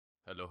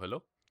Hello,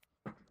 hello.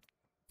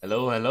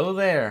 Hello, hello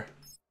there.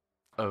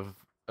 Of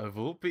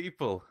all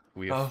people,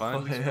 we have Oh,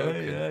 finally yeah,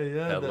 spoken.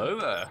 yeah. Hello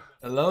there.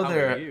 Hello How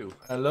there. are you?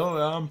 Hello,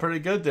 I'm pretty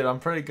good, dude. I'm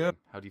pretty good.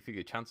 How do you think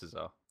your chances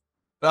are?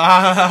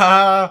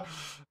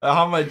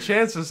 How my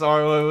chances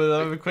are?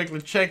 Let me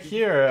quickly check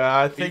here.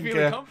 I think. Are you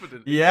feeling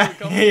confident? Yeah,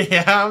 Confident?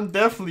 yeah. I'm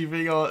definitely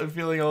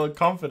feeling all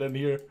confident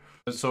here.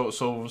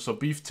 So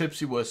Beef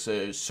Tipsy was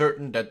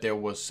certain that there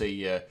was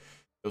a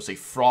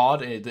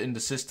fraud in the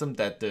system,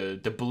 that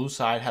the blue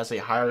side has a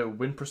higher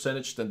win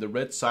percentage than the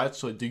red side.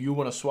 So do you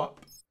want to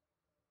swap?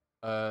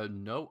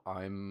 No,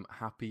 I'm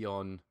happy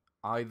on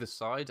either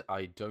side.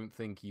 I don't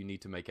think you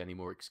need to make any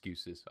more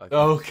excuses. I think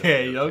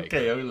Okay,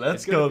 okay. okay.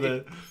 Let's go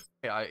then.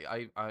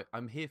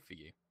 I'm here for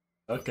you.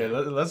 Okay,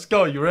 let's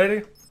go. You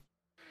ready?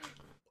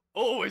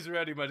 Always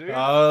ready, my dude.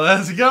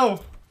 Let's go.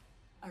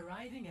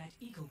 Arriving at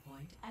Eagle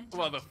Point and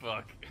What the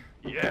fuck?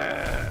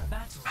 Yeah.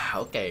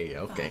 Okay.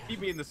 Keep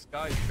me in the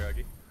skies,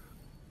 Kraggy.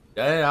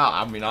 Yeah.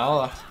 I mean,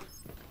 I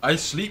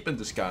sleep in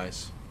the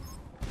skies.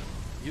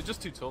 You're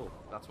just too tall.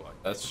 That's why.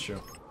 That's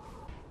true.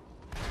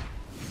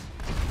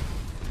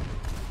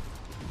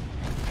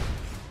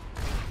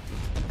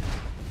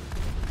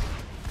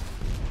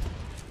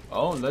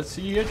 Oh, let's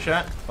see here,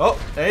 chat. Oh,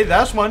 hey,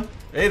 that's one.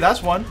 Hey,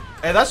 that's one.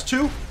 Hey, that's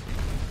two.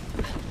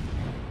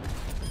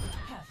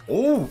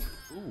 Oh.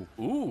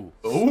 Ooh.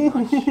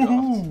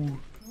 Oh.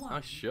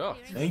 Nice shot.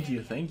 Thank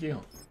you.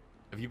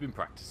 Have you been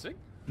practicing?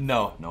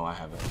 No, I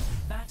haven't.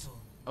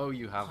 Oh,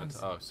 you haven't.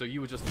 Oh, so you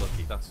were just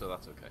lucky. That's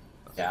okay.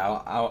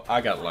 Yeah,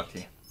 I got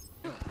lucky.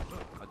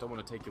 I don't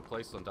want to take your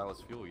place on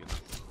Dallas Fuel, you know.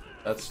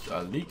 That's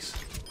leaks.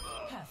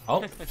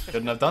 Oh,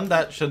 shouldn't have done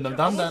that.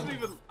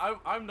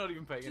 I'm not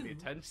even paying any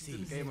attention to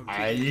the game.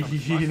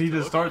 You need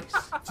to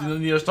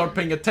start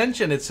paying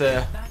attention. It's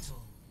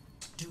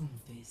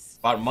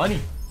about money.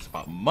 It's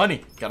about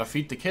money. Gotta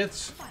feed the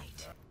kids.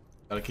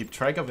 Gotta keep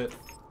track of it.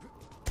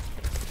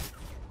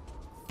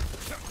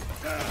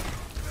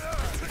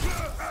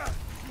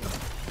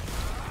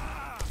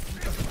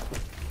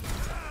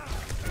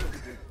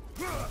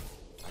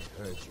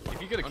 If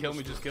you're gonna kill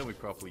me, just kill me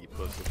properly, you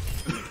pussy.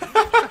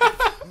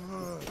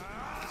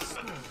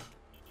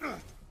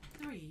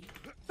 3.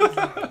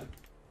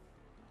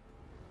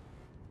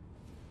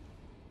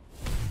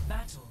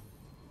 Battle.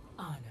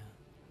 Honor.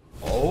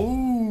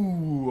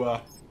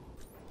 Oh.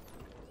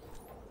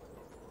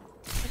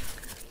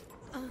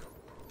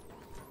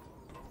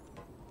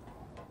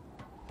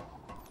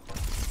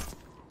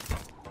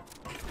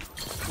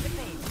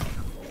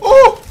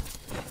 Oh.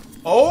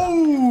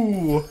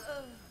 Oh.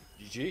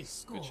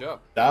 GG. Good job.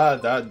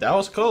 That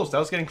was close. That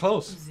was getting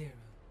close. 0.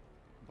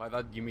 By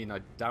that, you mean I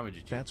damaged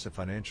you? That's a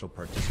financial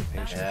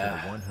participation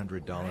for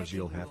 $100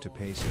 you'll have to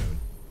pay soon.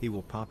 He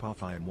will pop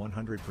off, I am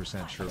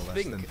 100% sure,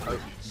 less than 3.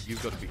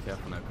 You've got to be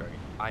careful now, Craig.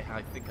 I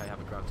think I have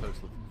a grand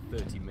total of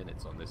 30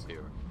 minutes on this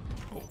hero.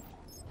 Oh.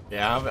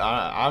 Yeah,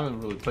 I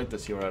haven't really played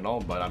this hero at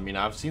all, but I mean,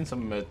 I've seen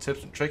some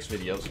tips and tricks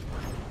videos.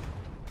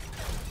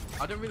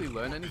 I don't really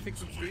learn anything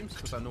from streams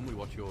because I normally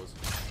watch yours.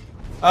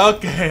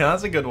 Okay,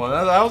 that's a good one.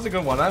 That was a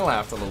good one. I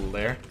laughed a little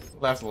there.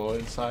 Laughed a little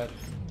inside.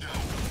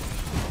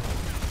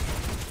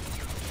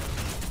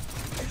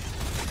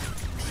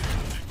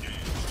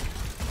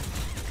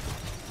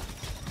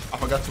 I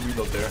forgot to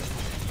reload there.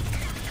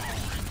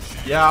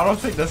 Yeah, I don't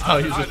think that's how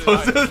you're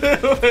supposed to do it.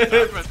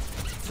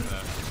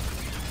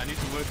 I need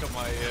to work on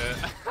my...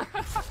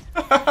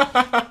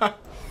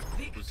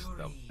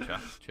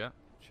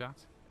 Chat.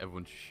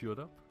 Everyone shut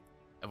up.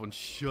 Everyone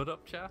shut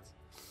up, chat.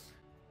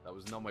 That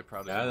was not my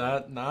proudest.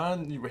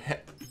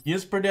 He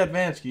is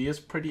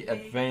pretty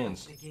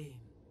advanced.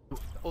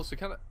 Also,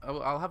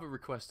 I'll have a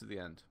request at the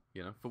end.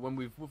 You know, for when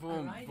I've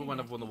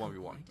won the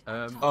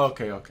 1v1.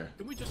 Okay.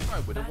 Can we just try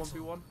with a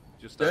 1v1?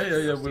 Just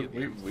Yeah.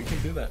 We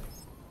can do that.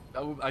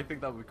 I think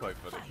that would be quite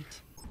funny.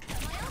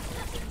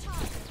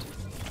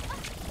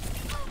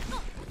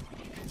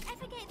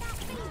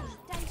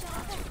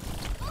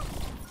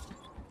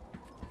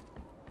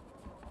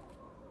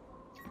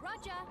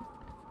 Roger.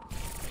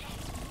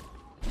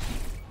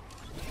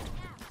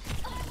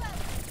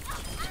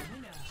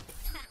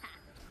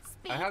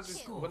 I had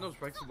this when I was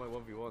practicing my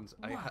 1v1s.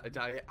 I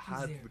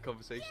had the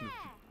conversation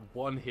of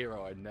one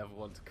hero I never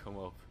want to come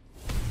up.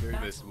 Doing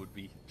this would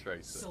be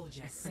Tracer.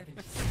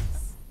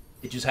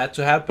 It just had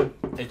to happen.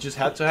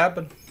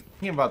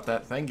 Thinking about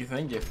that. Thank you.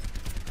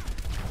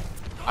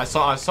 I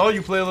saw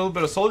you play a little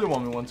bit of Soldier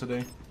 1v1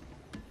 today.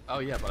 Oh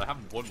yeah, but I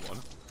haven't won one.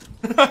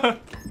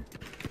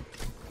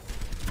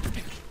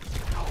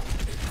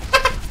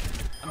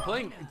 I'm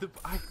playing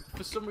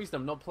for some reason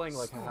I'm not playing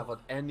like I have on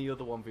any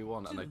other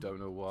 1v1 and I don't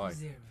know why.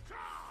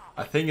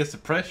 I think it's the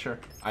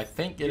pressure. I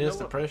think it is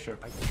the pressure.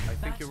 I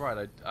think you're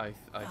right. I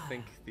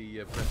think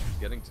the pressure's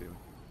getting to me.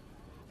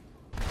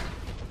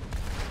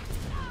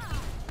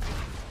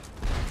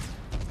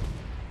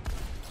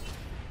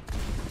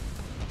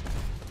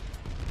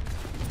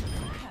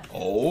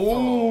 Oh.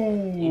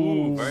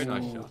 Ooh, very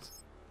nice shot.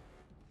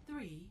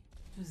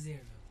 3-0.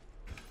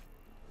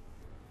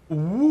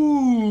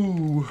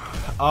 Ooh.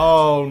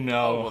 Oh, Oh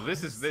no. Oh, well,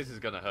 this is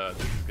gonna hurt.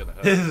 This is gonna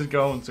hurt. This is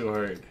going to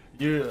hurt.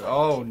 You.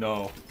 Oh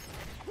no.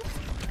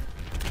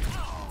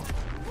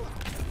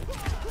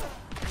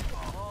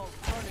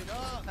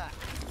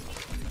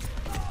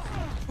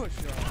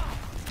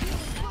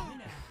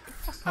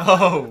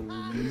 Oh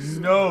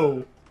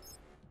no.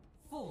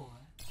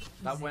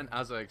 That went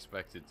as I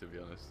expected, to be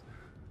honest.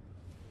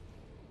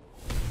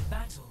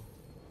 Battle.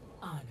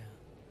 Honor.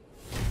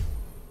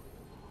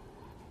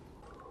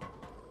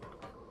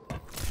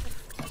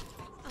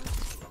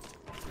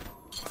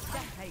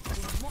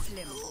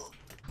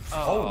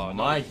 Oh my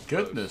not even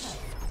goodness. close.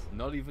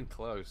 Not even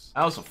close.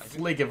 That was a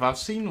flick if I've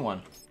seen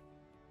one.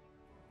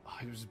 Oh,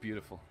 it was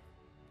beautiful.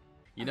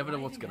 You never know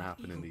what's gonna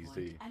happen in these,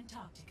 do you?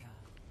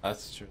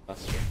 That's true.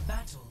 That's true.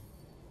 Battle.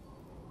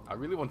 I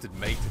really wanted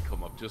May to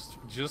come up just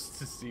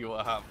to see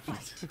what happened.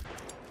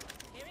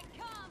 Here it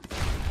comes.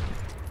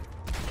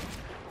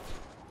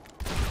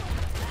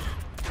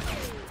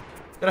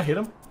 Did I hit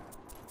him?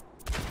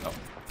 No.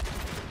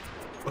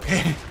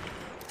 Okay.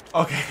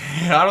 Okay.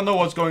 I don't know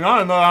what's going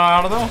on.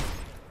 I don't know.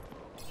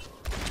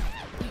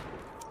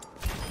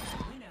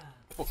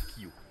 Fuck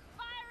you.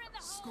 Fire in the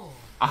hole.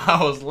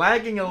 I was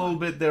lagging a little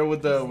bit there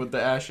with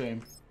the ash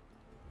aim.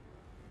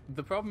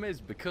 The problem is,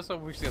 because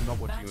obviously I'm not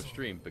watching your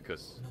stream,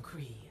 because,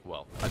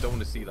 well, I don't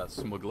want to see that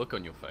smug look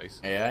on your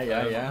face.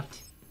 Yeah.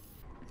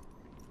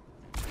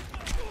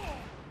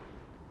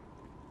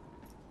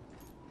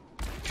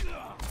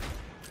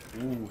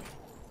 Ooh.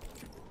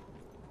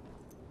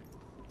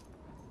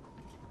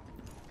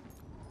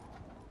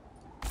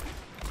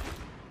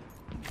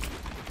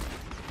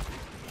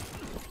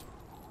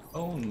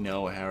 Oh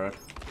no, Herod.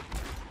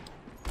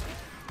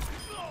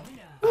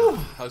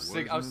 I was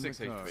 6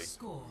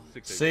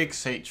 HP.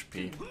 6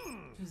 HP.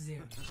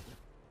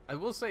 I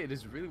will say it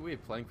is really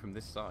weird playing from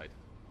this side.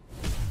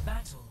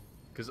 Battle.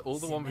 Because all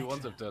the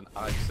 1v1s I've done,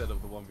 I've said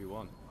of the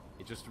 1v1.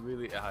 It just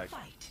really...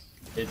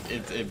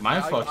 It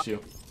mind fucks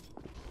you.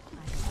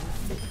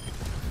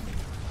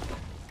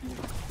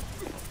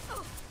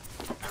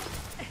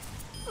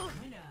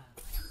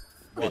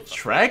 What,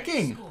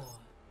 tracking?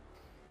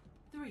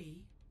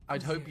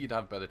 I'd hope you'd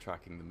have better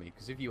tracking than me,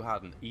 because if you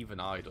hadn't, even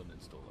I'd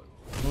uninstall it.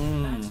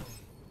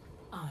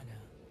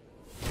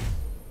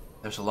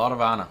 There's a lot of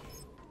Anna.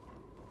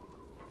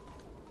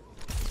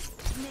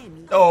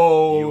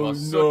 Oh, You are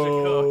such a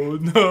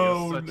cock.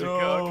 no, You're such a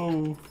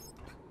no.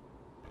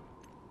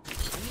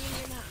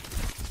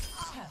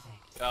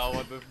 Oh,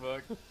 what the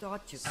fuck?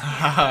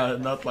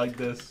 Not like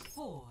this.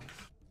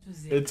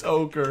 It's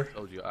ochre. I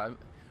told you,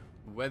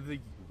 whether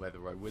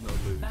I win or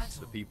lose,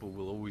 the people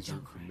will always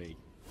root for me.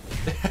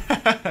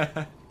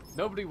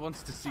 Nobody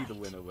wants to see the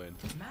winner win.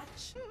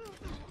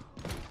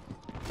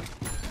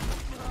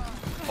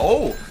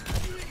 Oh.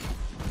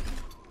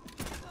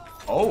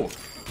 Oh.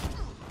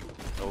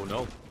 Oh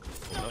no.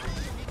 Oh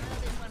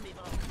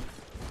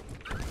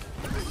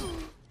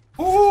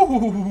no.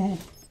 Ooh.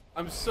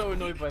 I'm so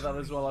annoyed by that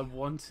as well. I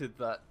wanted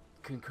that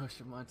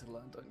concussion mine to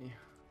land on you.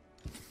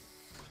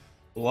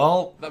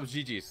 Well, that was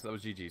GG's. That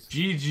was GG's.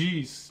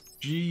 GG's.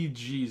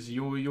 GG's.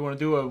 You want to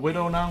do a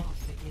widow now?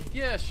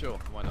 Yeah, sure.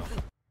 Why not?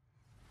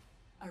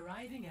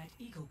 Arriving at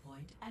Eagle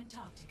Point,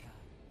 Antarctica.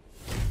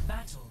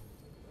 Battle.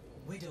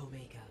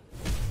 Widowmaker.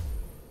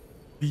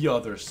 The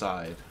other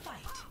side.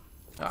 Fight.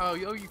 Oh,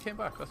 you came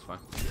back. That's fine.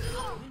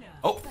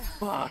 Oh,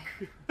 fuck.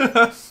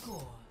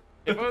 Score.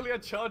 If only I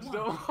charged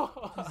them.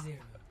 0.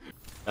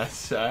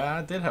 That's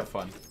I did have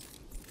fun.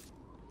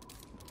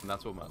 And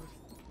that's what matters.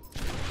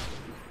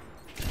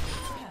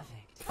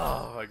 Perfect.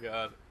 Oh my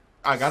god.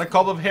 I got a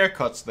couple of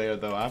haircuts there,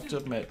 though. I have to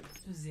admit.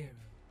 0.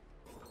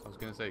 I was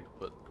gonna say,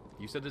 but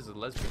you said it's a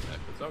lesbian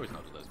haircut. It's always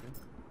not a lesbian.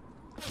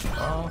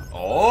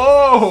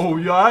 Oh,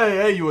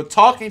 yeah, you were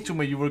talking to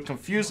me. You were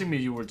confusing me.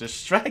 You were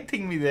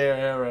distracting me there,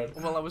 Aaron.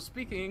 Well, I was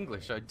speaking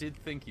English. I did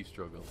think you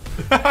struggled.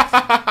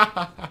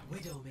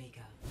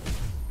 Widowmaker.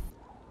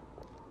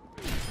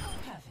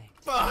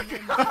 Perfect. Fuck!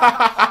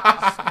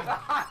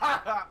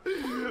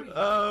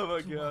 Oh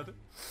my god.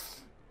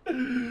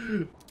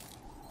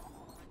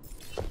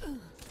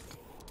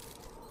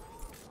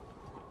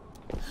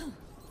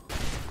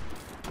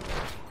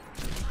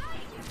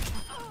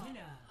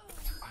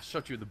 I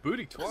shot you in the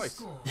booty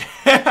twice.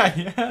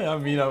 Yeah, I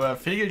mean, I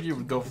figured you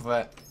would go for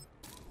that.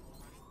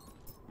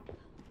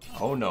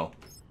 Oh no.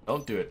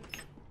 Don't do it.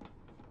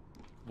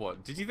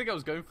 What? Did you think I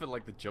was going for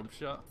like the jump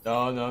shot?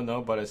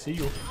 No, but I see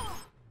you.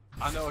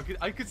 I know,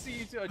 I could see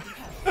you too.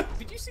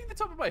 Did you see the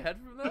top of my head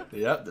from there?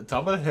 Yep, the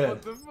top of the head.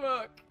 What the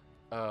fuck?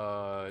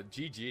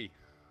 GG.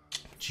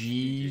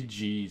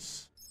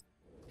 GG's.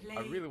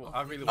 I really want.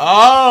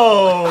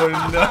 Oh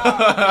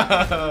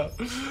no!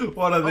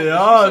 What are the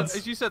odds?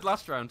 As you said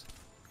last round,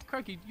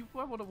 Craigie, you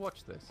might want to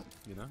watch this.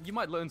 You know, you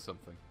might learn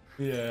something.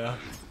 Yeah.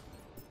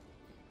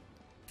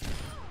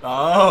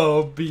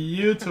 Oh,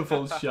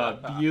 beautiful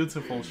shot!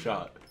 Beautiful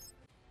shot.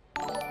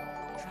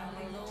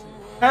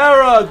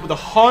 Herod with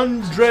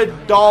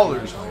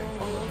 $100.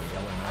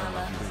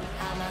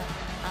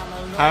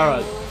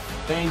 Herod,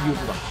 thank you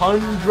for the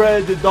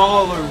 $100.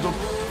 The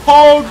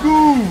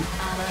Pogu!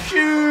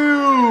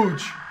 Shoo!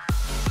 huge.